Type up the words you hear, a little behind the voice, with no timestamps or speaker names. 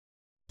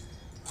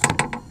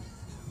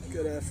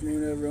Good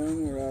afternoon,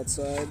 everyone. We're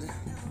outside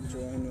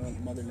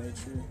enjoying Mother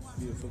Nature,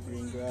 beautiful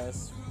green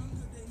grass.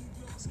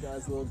 The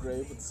sky's a little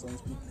gray, but the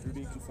sun's peeking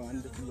through. You can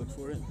find it if you look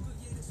for it.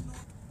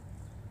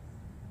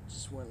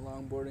 Just went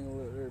longboarding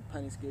or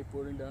penny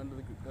skateboarding down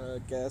to the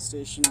gas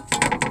station.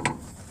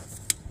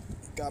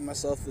 Got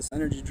myself this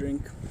energy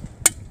drink.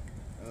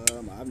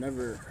 I've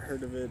never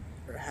heard of it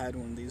or had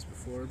one of these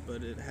before,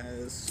 but it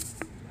has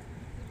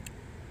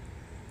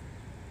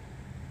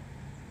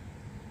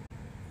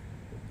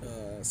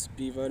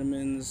B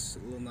vitamins,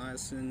 little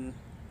niacin,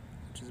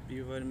 which is a B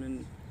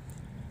vitamin,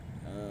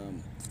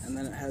 and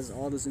then it has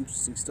all this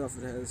interesting stuff.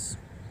 It has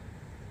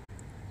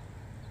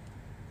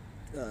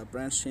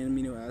branched chain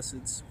amino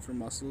acids for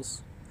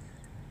muscles.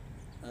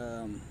 It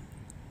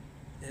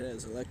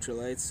has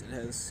electrolytes. It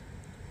has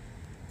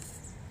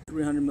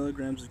 300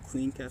 milligrams of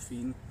clean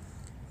caffeine.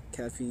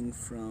 Caffeine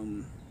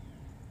from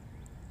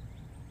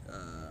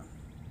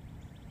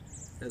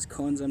it has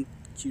coenzyme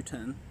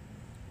Q10.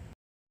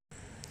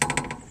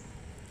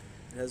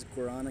 It has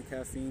guarana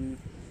caffeine,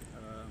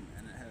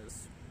 and it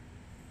has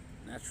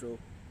natural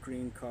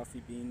green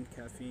coffee bean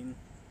caffeine.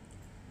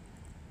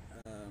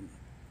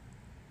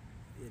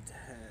 It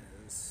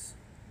has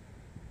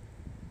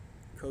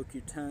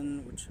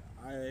CoQ10, which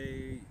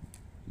I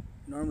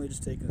normally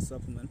just take in a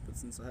supplement, but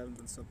since I haven't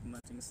been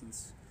supplementing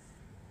since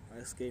I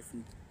escaped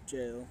from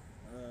jail,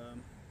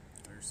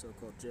 or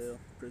so-called jail,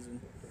 prison,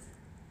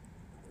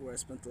 where I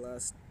spent the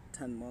last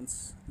 9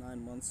 months,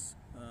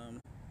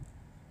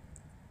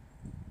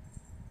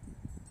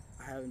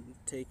 I haven't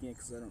taken it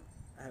because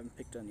I haven't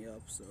picked any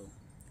up, so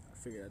I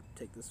figured I'd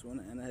take this one.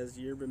 And it has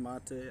yerba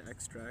mate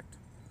extract.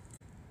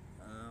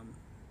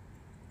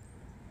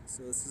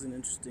 So this is an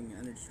interesting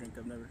energy drink.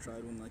 I've never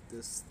tried one like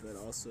this that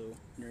also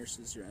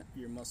nourishes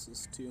your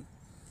muscles too,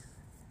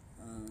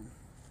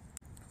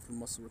 for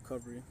muscle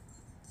recovery.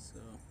 So,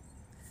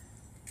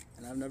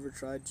 and I've never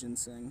tried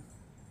ginseng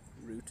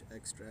root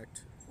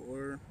extract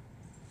or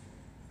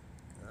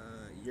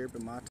yerba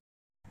mate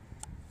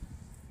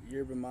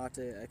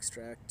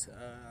extract.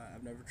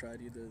 I've never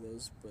tried either of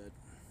those, but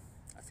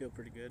I feel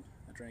pretty good.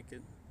 I drank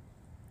it.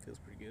 Feels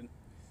pretty good.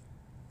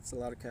 It's a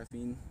lot of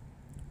caffeine.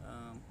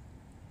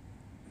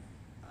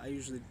 I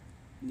usually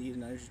need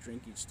an energy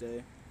drink each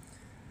day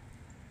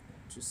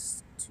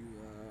just to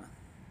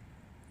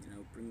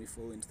bring me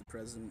fully into the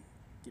present,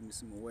 give me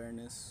some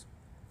awareness,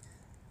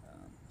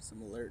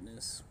 some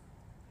alertness,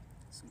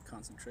 some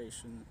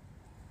concentration.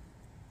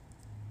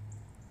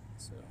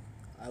 So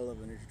I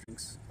love energy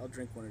drinks. I'll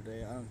drink one a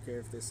day. I don't care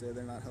if they say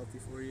they're not healthy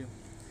for you.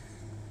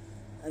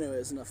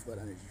 Anyways, enough about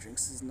energy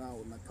drinks. This is not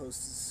what my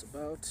post is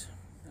about.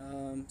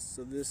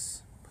 So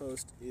this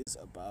post is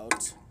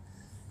about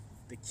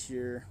the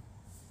cure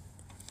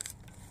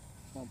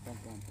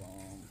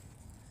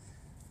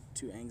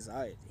to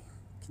anxiety.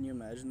 Can you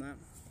imagine that?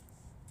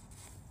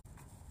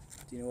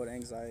 Do you know what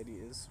anxiety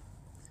is?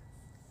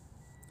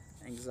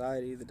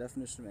 Anxiety, the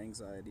definition of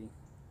anxiety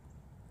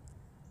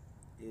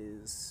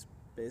is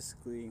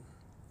basically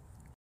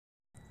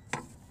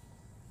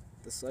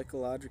the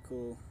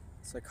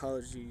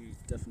psychology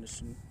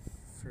definition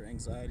for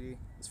anxiety,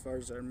 as far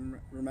as I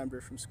remember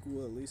from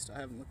school at least. I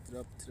haven't looked it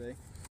up today.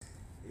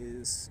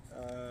 Is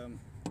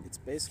it's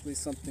basically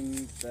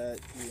something that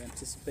you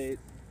anticipate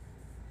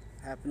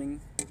happening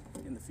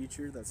in the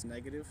future that's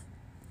negative.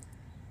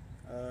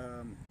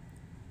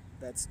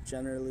 That's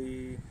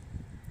generally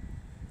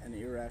an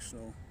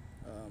irrational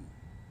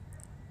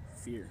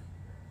fear.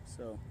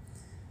 So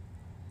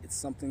it's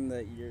something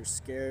that you're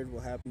scared will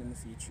happen in the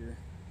future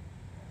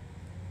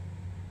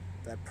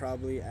that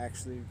probably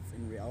actually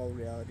in all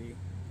reality,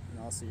 in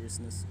all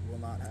seriousness, will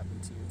not happen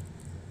to you.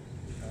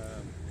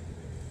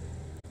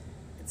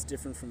 It's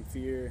different from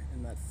fear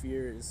in that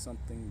fear is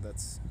something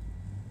that's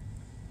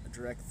a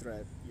direct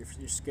threat.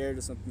 You're scared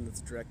of something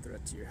that's a direct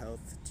threat to your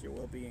health, to your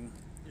well-being,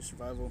 your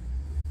survival.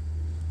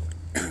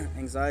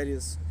 Anxiety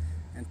is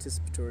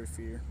anticipatory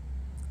fear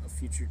of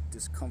future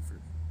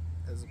discomfort,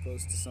 as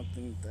opposed to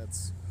something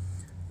that's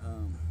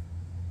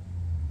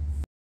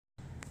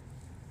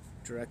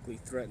directly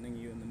threatening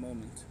you in the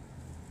moment.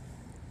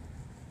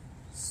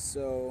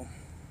 So,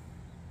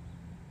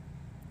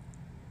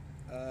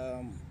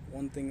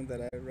 one thing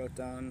that I wrote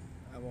down,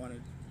 I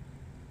wanted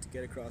to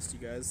get across to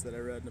you guys that I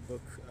read in a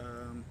book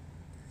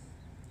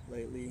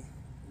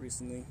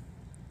recently,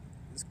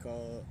 is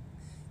called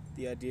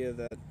the idea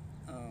that,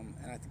 and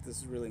I think this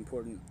is really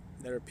important,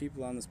 there are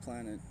people on this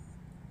planet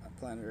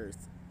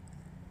Earth,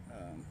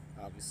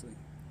 obviously,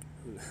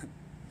 who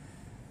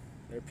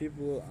there are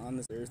people on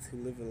this earth who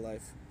live a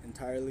life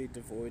entirely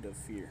devoid of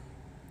fear.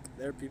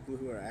 There are people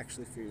who are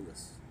actually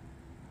fearless.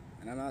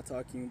 And I'm not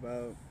talking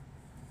about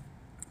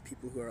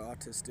people who are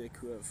autistic,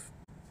 who have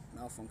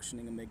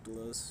malfunctioning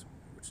amygdalas,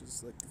 which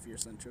is like the fear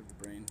center of the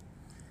brain.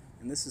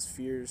 And this is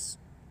fears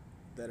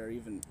that are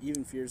even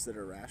fears that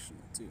are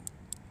rational too.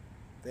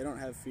 They don't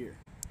have fear.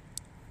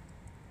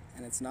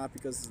 And it's not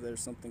because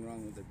there's something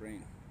wrong with their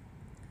brain.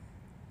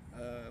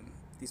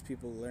 These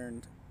people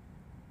learned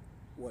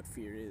what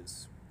fear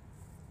is.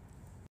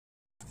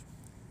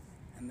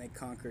 and they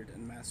conquered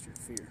and mastered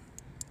fear.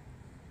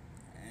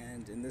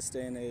 And in this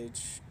day and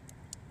age,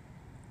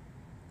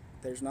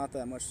 there's not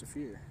that much to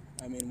fear.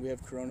 I mean, we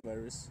have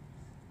coronavirus.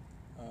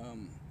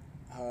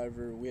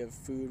 However, we have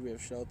food, we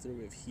have shelter,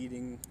 we have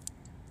heating,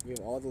 we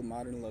have all the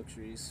modern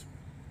luxuries.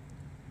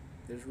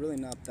 There's really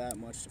not that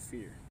much to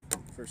fear,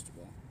 first of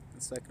all.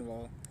 And second of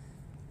all,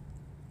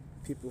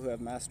 people who have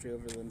mastery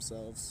over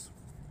themselves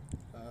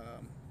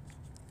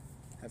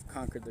have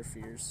conquered their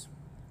fears.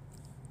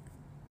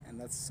 And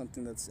that's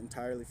something that's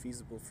entirely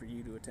feasible for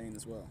you to attain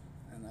as well.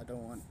 And I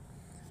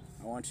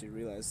want you to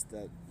realize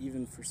that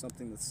even for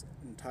something that's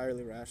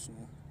entirely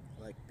rational,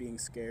 like being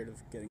scared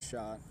of getting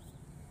shot,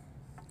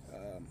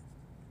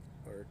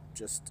 or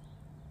just,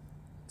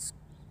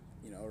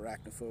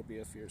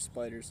 arachnophobia, fear of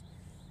spiders,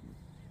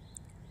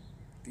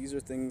 these are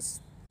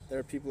things, there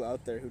are people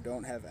out there who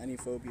don't have any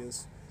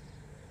phobias.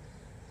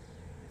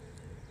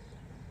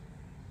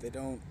 They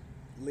don't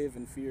live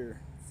in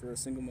fear for a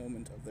single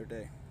moment of their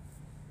day.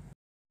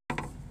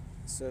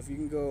 So if you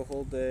can go a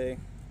whole day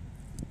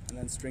and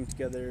then string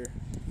together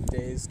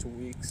days to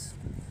weeks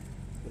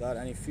without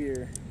any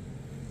fear,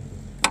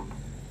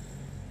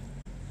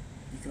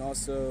 you can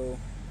also,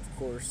 of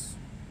course,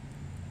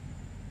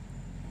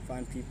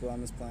 find people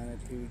on this planet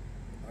who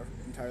are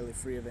entirely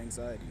free of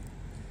anxiety.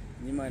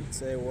 And you might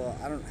say, well,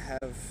 I don't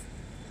have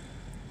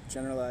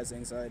generalized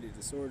anxiety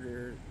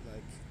disorder,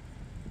 like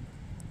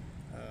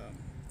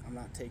I'm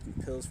not taking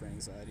pills for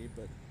anxiety,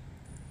 but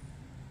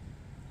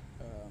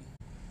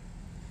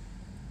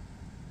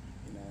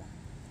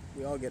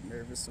we all get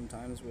nervous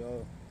sometimes.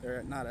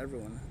 Or not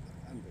everyone,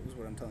 is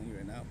what I'm telling you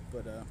right now,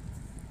 but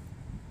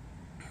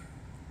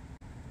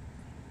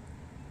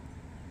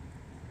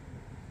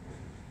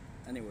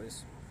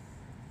anyways,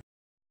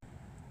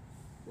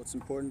 what's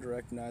important to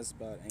recognize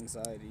about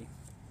anxiety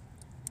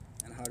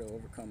and how to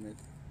overcome it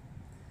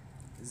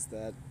is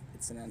that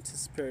it's an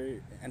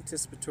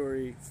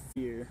anticipatory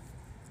fear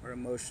or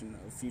emotion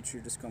of future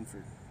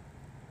discomfort.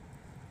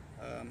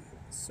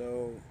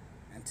 So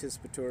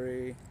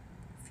anticipatory,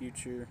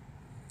 future,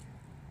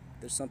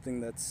 there's something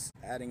that's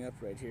adding up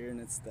right here, and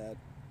it's that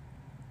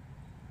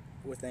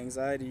with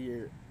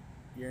anxiety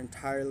you're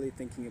entirely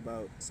thinking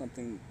about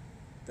something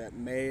that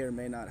may or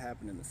may not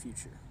happen in the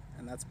future,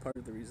 and that's part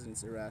of the reason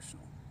it's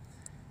irrational.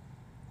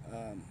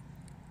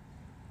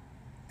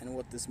 And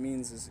what this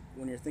means is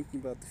when you're thinking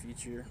about the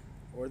future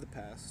or the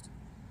past,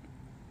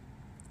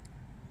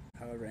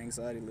 however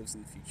anxiety lives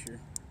in the future,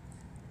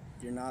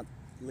 you're not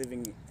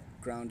living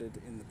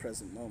grounded in the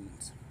present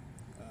moment.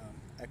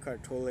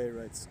 Eckhart Tolle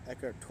writes a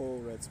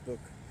book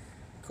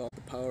called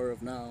The Power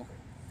of Now,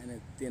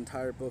 and the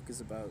entire book is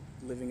about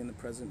living in the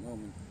present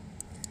moment.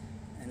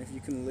 And if you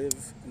can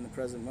live in the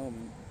present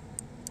moment,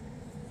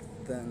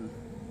 then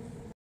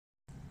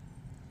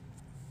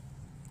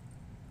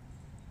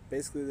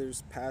basically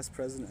there's past,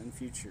 present, and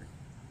future.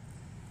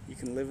 You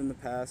can live in the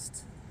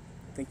past,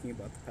 thinking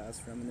about the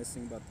past,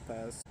 reminiscing about the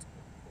past,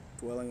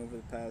 dwelling over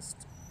the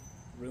past,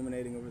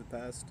 ruminating over the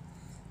past.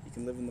 You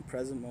can live in the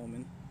present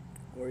moment,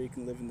 or you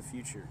can live in the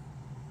future.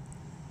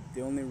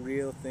 The only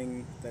real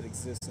thing that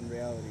exists in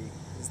reality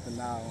is the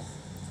now.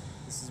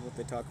 This is what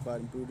they talk about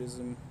in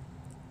Buddhism.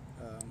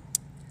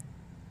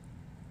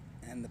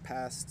 And the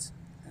past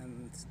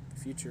and the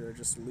future are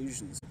just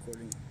illusions,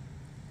 according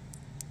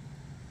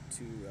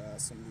to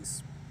some of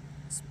these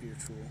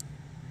spiritual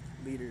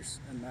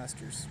leaders and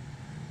masters.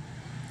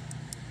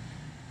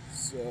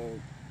 So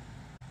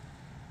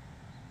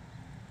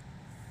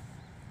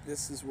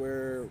this is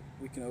where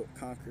we can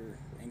conquer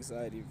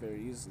anxiety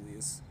very easily.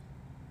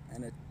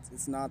 And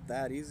it's not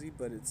that easy,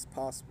 but it's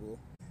possible.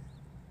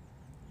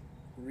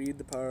 Read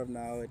The Power of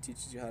Now. It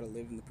teaches you how to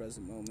live in the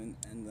present moment,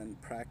 and then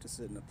practice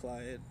it and apply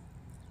it.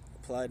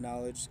 Applied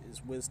knowledge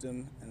is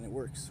wisdom, and it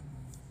works.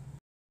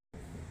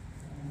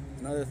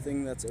 Another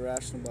thing that's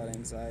irrational about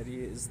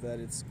anxiety is that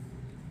it's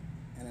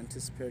an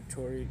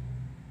anticipatory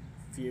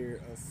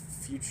fear of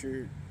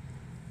future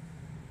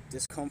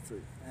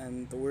discomfort,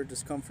 and the word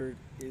discomfort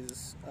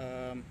is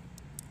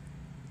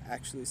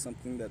actually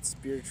something that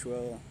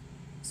spiritual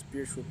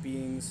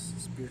beings,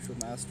 spiritual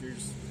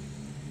masters,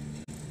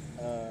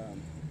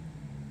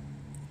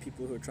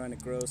 people who are trying to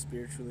grow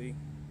spiritually,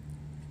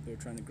 people who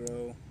are trying to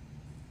grow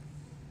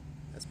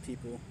as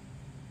people,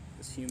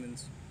 as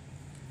humans,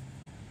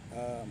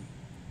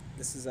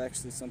 this is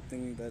actually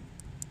something that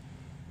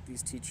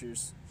these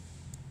teachers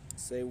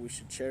say we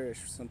should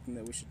cherish, something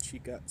that we should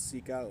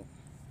seek out,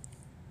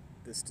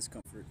 this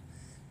discomfort,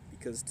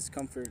 because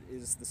discomfort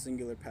is the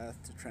singular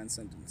path to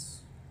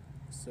transcendence.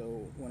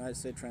 So when I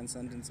say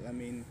transcendence, I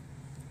mean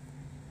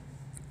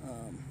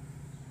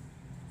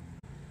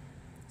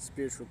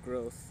spiritual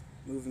growth,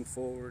 moving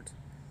forward,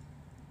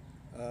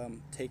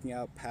 taking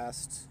out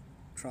past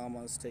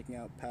traumas, taking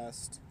out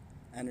past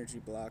energy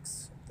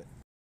blocks.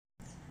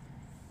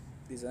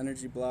 These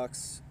energy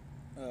blocks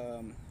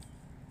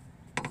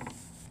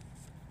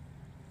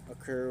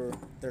occur,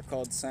 they're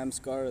called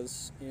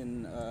samskaras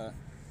in the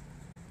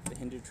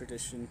Hindu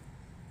tradition.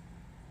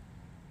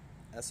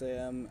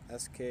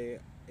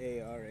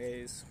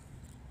 SAMSKARAs.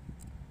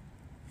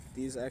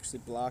 these actually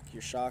block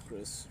your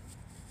chakras,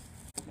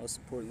 most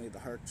importantly the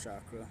heart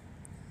chakra,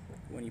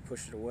 when you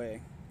push it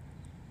away.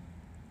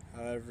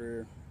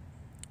 However,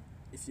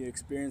 if you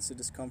experience a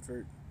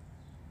discomfort,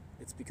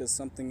 it's because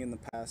something in the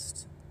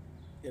past,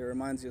 it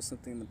reminds you of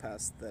something in the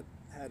past that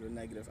had a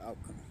negative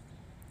outcome.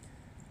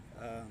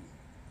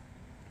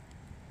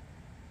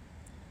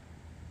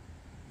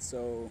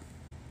 So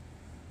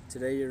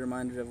today you're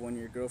reminded of when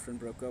your girlfriend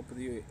broke up with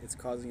you, it's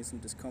causing you some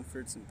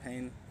discomfort, some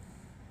pain.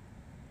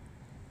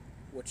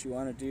 What you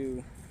want to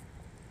do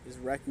is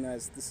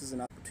recognize this is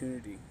an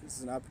opportunity. This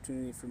is an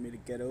opportunity for me to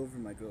get over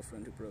my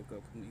girlfriend who broke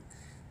up with me.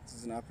 This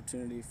is an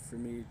opportunity for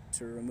me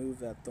to remove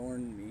that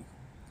thorn in me.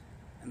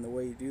 And the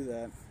way you do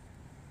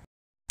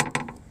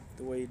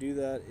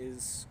that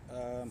is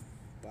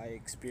by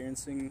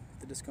experiencing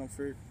the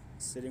discomfort,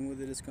 sitting with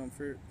the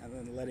discomfort, and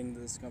then letting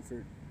the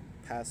discomfort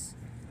pass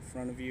in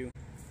front of you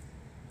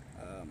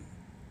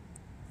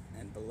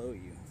and below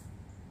you.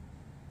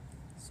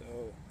 So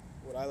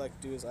what I like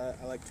to do is I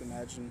like to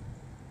imagine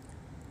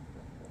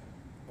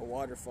a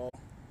waterfall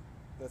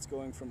that's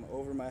going from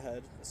over my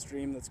head, a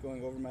stream that's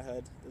going over my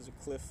head. There's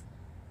a cliff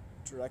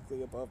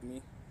directly above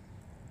me,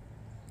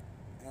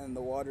 and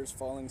the water's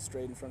falling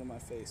straight in front of my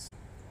face.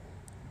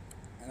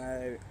 And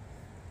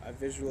I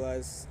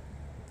visualize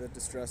the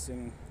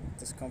distressing,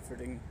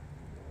 discomforting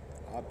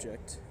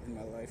object in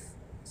my life,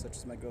 such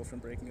as my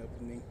girlfriend breaking up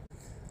with me.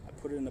 I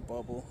put it in a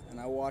bubble, and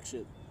I watch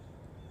it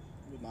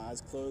with my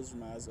eyes closed or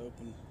my eyes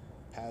open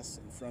pass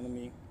in front of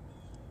me,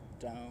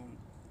 down,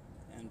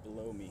 and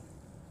below me.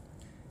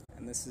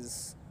 And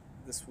this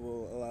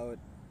will allow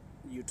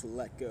you to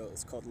let go.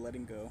 It's called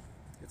letting go.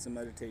 It's a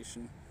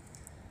meditation.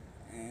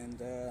 And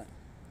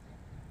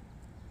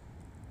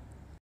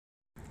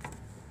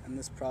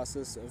this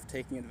process of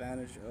taking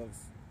advantage of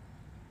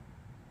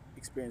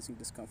experiencing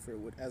discomfort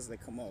as they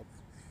come up,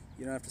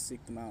 you don't have to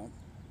seek them out,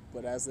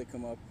 but as they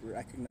come up,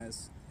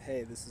 recognize,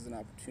 hey, this is an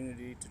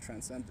opportunity to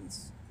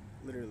transcendence,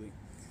 literally.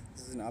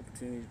 This is an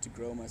opportunity to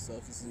grow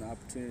myself. This is an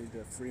opportunity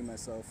to free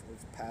myself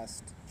of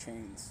past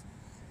chains.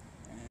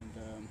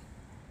 And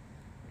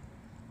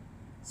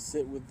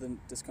sit with the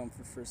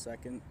discomfort for a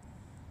second,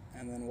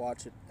 and then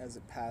watch it as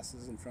it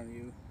passes in front of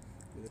you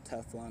with a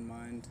Teflon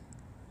mind.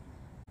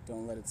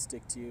 Don't let it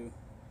stick to you.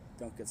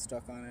 Don't get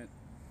stuck on it.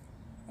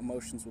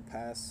 Emotions will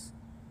pass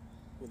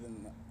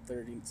within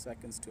 30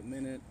 seconds to a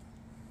minute.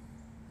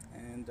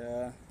 And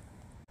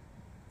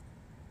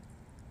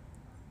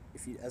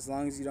as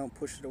long as you don't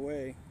push it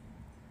away,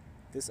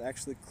 this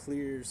actually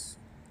clears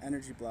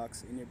energy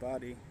blocks in your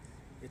body.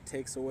 It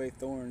takes away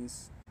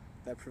thorns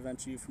that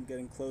prevent you from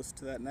getting close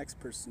to that next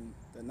person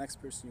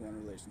you want a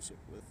relationship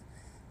with.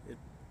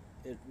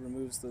 It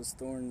removes those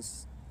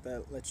thorns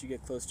that let you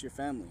get close to your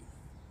family.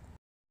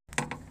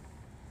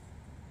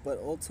 But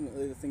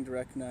ultimately, the thing to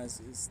recognize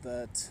is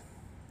that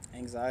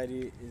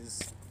anxiety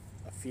is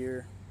a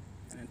fear,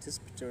 an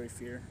anticipatory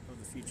fear of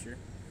the future.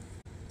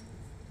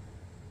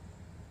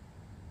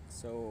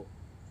 So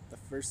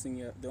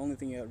the only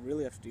thing you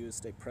really have to do is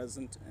stay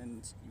present,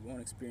 and you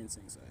won't experience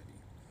anxiety.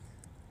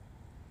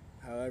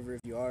 However,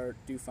 if you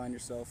do find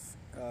yourself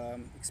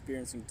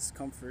experiencing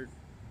discomfort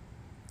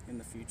in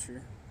the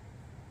future,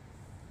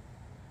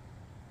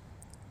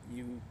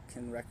 you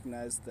can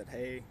recognize that,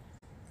 hey,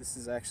 this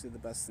is actually the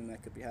best thing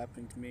that could be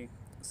happening to me.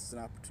 This is an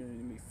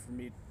opportunity for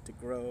me to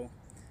grow.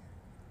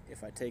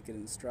 If I take it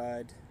in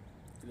stride,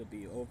 it'll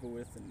be over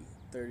with in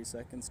 30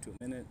 seconds to a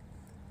minute,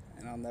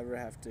 and I'll never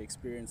have to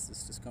experience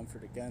this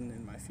discomfort again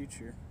in my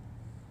future.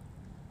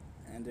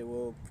 And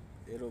it'll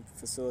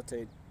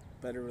facilitate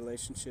better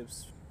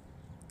relationships.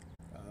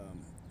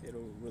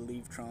 It'll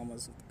relieve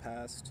traumas of the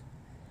past.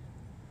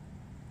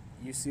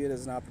 You see it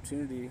as an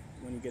opportunity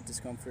when you get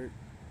discomfort.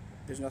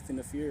 There's nothing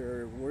to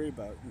fear or worry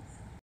about.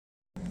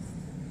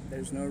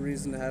 There's no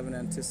reason to have an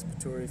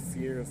anticipatory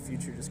fear of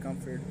future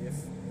discomfort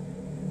if,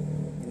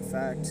 in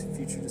fact,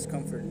 future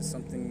discomfort is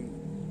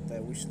something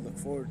that we should look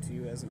forward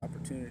to as an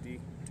opportunity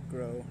to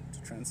grow,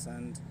 to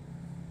transcend,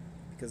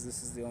 because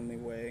this is the only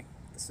way,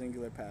 the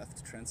singular path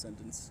to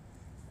transcendence,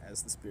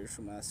 as the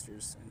spiritual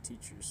masters and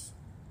teachers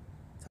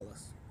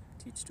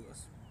teach to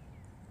us.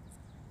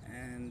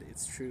 And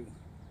it's true.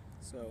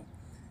 So,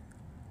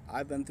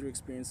 I've been through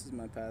experiences in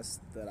my past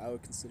that I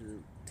would consider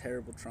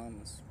terrible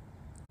traumas.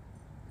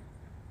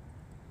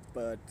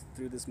 But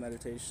through this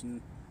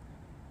meditation,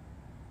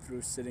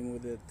 through sitting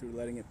with it, through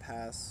letting it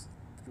pass,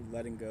 through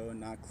letting go and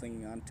not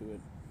clinging onto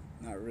it,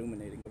 not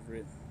ruminating over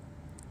it.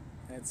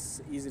 And it's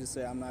easy to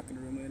say I'm not going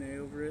to ruminate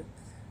over it.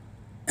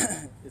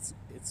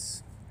 It's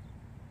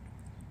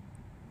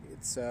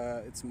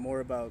more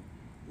about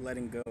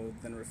letting go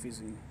than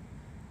refusing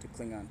to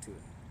cling on to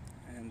it.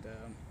 And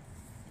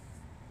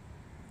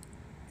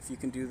if you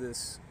can do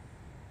this,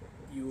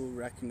 you will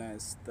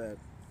recognize that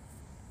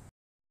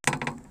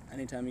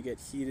anytime you get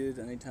heated,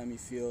 anytime you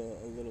feel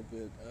a little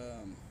bit,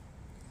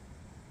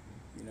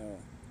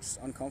 just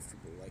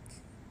uncomfortable, like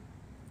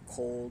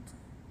cold,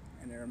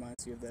 and it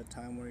reminds you of that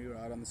time where you were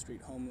out on the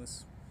street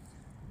homeless,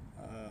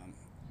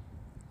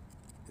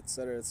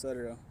 etc.,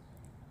 etc.,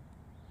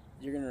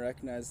 you're going to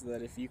recognize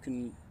that if you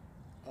can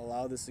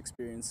allow this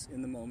experience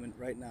in the moment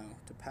right now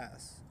to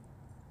pass,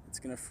 it's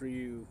going to free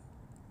you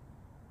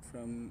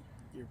from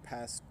your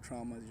past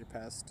traumas, your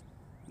past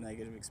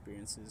negative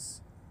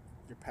experiences,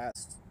 your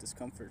past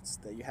discomforts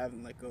that you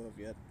haven't let go of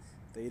yet,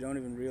 that you don't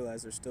even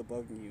realize are still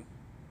bugging you,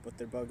 but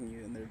they're bugging you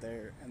and they're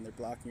there and they're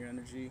blocking your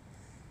energy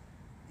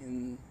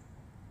in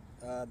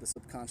the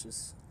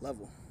subconscious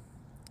level.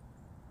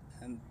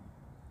 And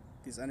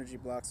these energy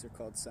blocks are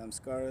called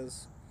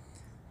samskaras.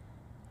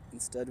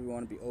 Instead, we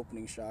want to be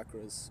opening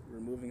chakras,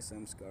 removing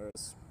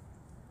samskaras.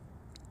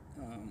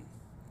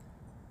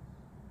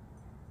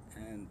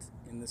 And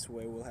in this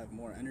way, we'll have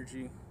more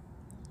energy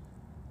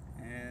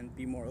and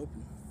be more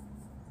open.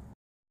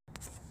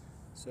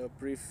 So,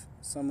 brief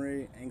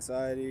summary: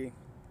 anxiety.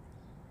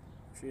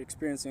 If you're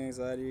experiencing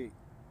anxiety,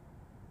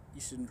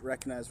 you should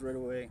recognize right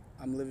away,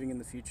 I'm living in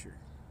the future.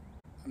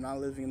 I'm not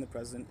living in the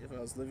present. If I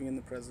was living in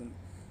the present,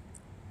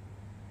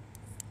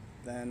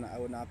 then I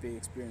would not be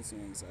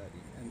experiencing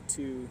anxiety. And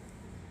two,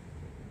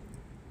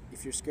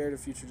 if you're scared of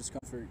future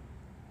discomfort,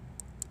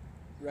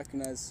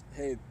 recognize,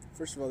 hey,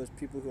 first of all, there's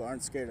people who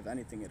aren't scared of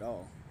anything at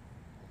all.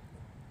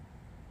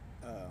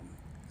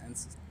 And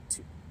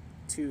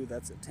two,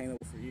 that's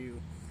attainable for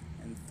you.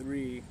 And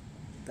three,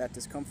 that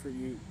discomfort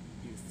you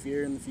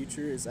fear in the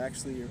future is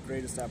actually your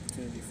greatest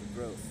opportunity for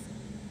growth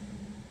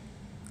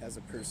as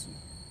a person,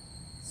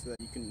 so that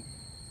you can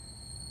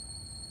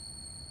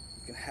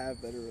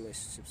have better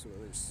relationships with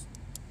others.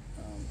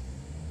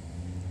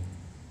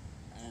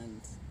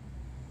 And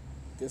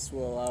this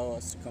will allow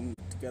us to come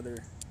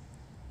together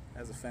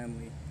as a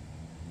family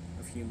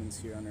of humans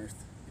here on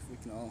Earth, if we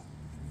can all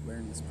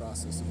learn this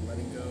process of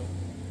letting go,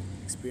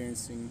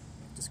 experiencing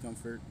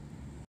discomfort,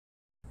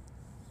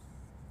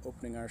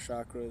 opening our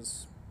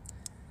chakras.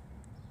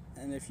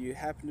 And if you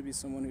happen to be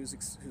someone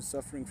who's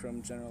suffering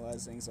from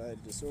generalized anxiety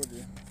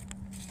disorder,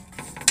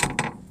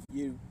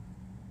 you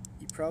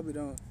probably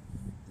don't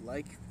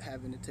like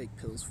having to take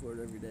pills for it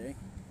every day.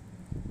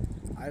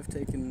 I've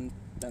taken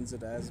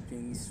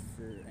benzodiazepines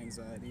for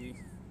anxiety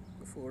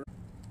before,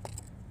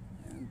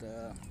 and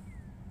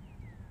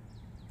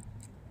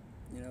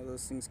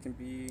those things can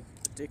be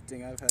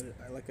addicting.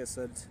 Like I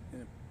said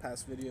in a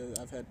past video,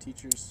 I've had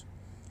teachers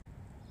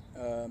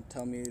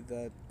tell me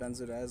that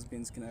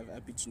benzodiazepines can have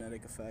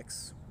epigenetic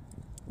effects.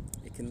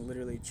 It can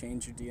literally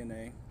change your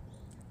DNA,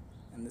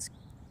 and this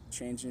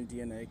change in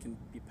your DNA can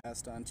be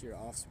passed on to your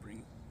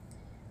offspring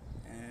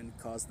and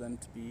cause them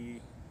to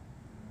be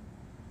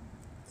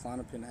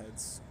Klonopin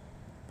heads,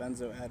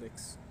 benzo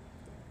addicts,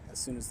 as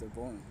soon as they're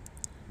born.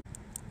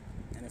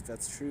 And if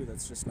that's true,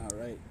 that's just not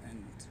right.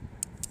 And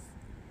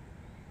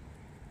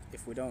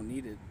if we don't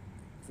need it,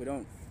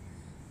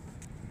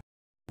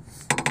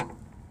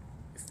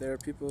 if there are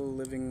people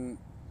living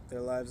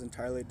their lives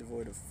entirely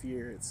devoid of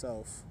fear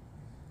itself,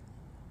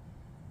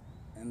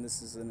 and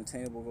this is an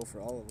attainable goal for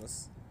all of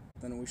us,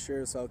 then we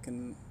sure as hell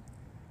can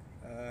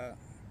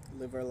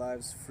live our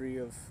lives free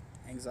of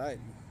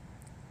anxiety.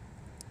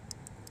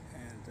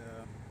 And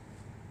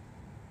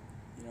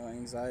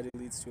anxiety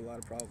leads to a lot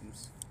of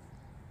problems.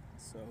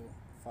 So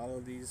follow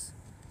these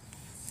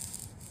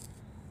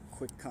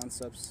quick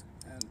concepts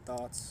and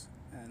thoughts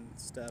and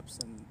steps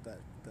and that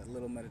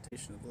little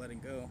meditation of letting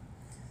go,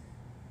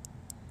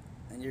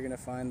 and you're gonna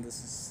find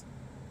this is,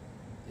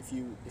 if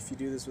you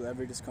do this with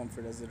every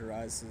discomfort as it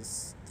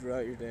arises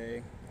throughout your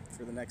day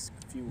for the next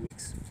few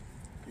weeks,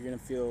 you're gonna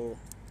feel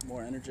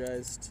more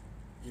energized.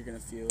 You're gonna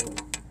feel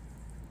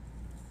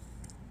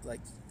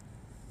like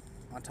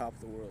on top of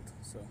the world.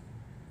 So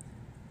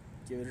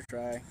give it a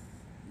try.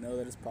 Know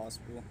that it's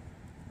possible.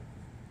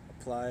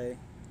 Apply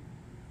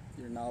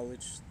your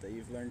knowledge that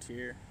you've learned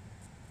here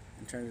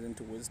and turn it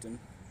into wisdom,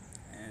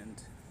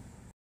 and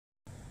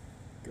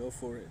go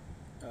for it.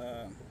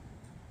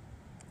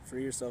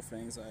 Free yourself from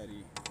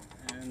anxiety,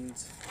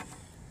 and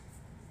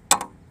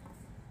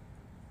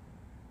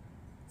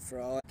for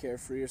all I care,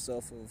 free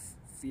yourself of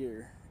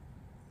fear,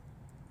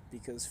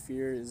 because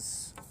fear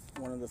is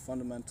one of the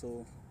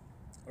fundamental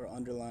or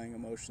underlying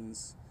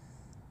emotions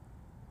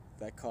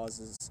that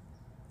causes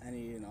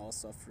any and all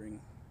suffering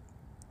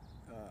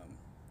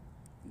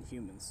in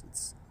humans.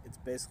 It's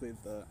basically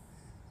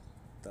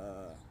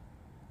the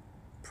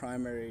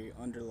primary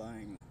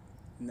underlying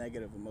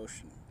negative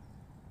emotion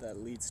that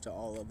leads to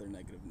all other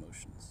negative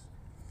emotions.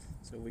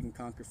 So if we can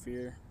conquer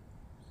fear,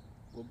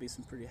 we'll be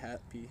some pretty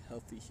happy,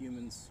 healthy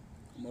humans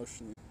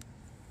emotionally.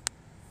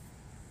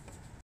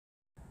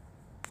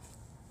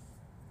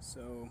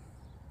 So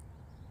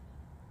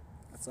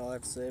that's all I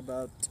have to say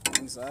about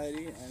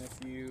anxiety, and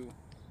if you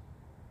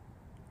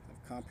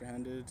have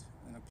comprehended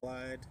and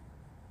applied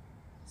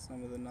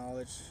some of the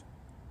knowledge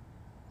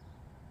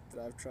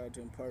that I've tried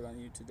to impart on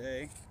you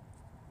today,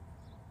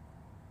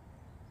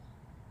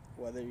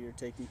 whether you're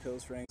taking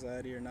pills for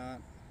anxiety or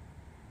not,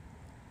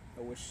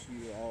 I wish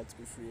you all to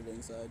be free of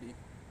anxiety,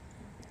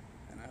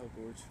 and I hope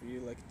it works for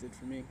you like it did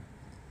for me.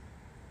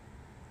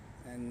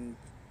 And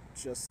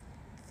just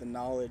the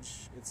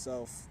knowledge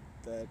itself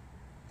that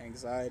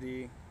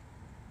anxiety,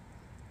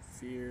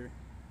 fear,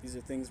 these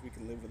are things we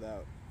can live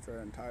without. for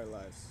our entire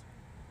lives.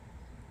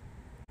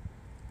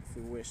 If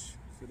we wish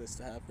for this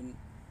to happen,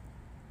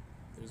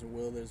 there's a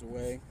will, there's a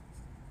way.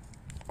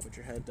 Put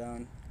your head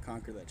down,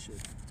 conquer that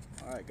shit.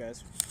 Alright,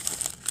 guys.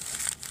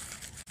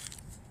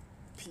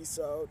 Peace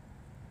out.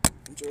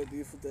 Enjoy a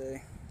beautiful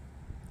day.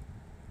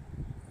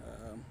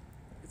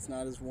 It's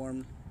not as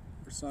warm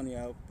or sunny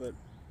out, but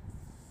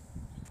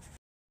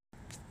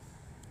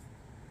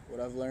what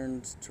I've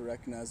learned to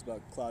recognize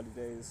about cloudy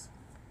days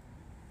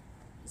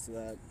is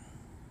that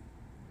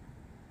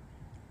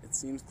it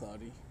seems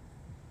cloudy,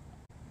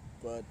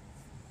 but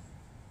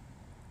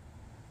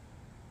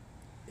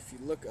if you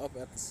look up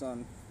at the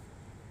sun,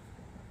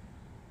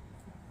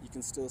 you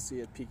can still see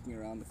it peeking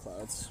around the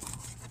clouds.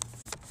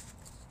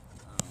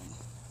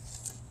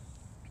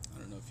 I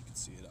don't know if you can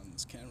see it on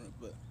this camera,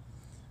 but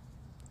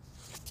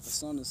the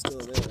sun is still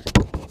there.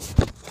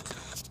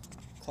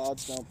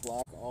 Clouds don't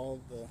block all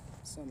of the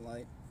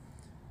sunlight,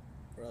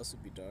 or else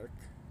it'd be dark,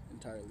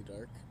 entirely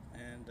dark.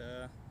 And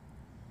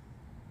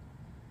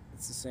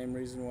it's the same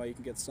reason why you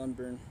can get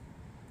sunburn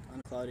on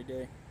a cloudy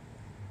day.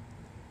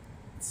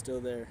 It's still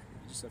there,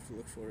 you just have to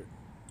look for it.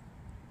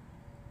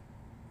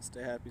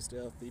 Stay happy, stay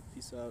healthy,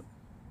 peace out.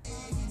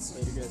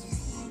 Later, guys.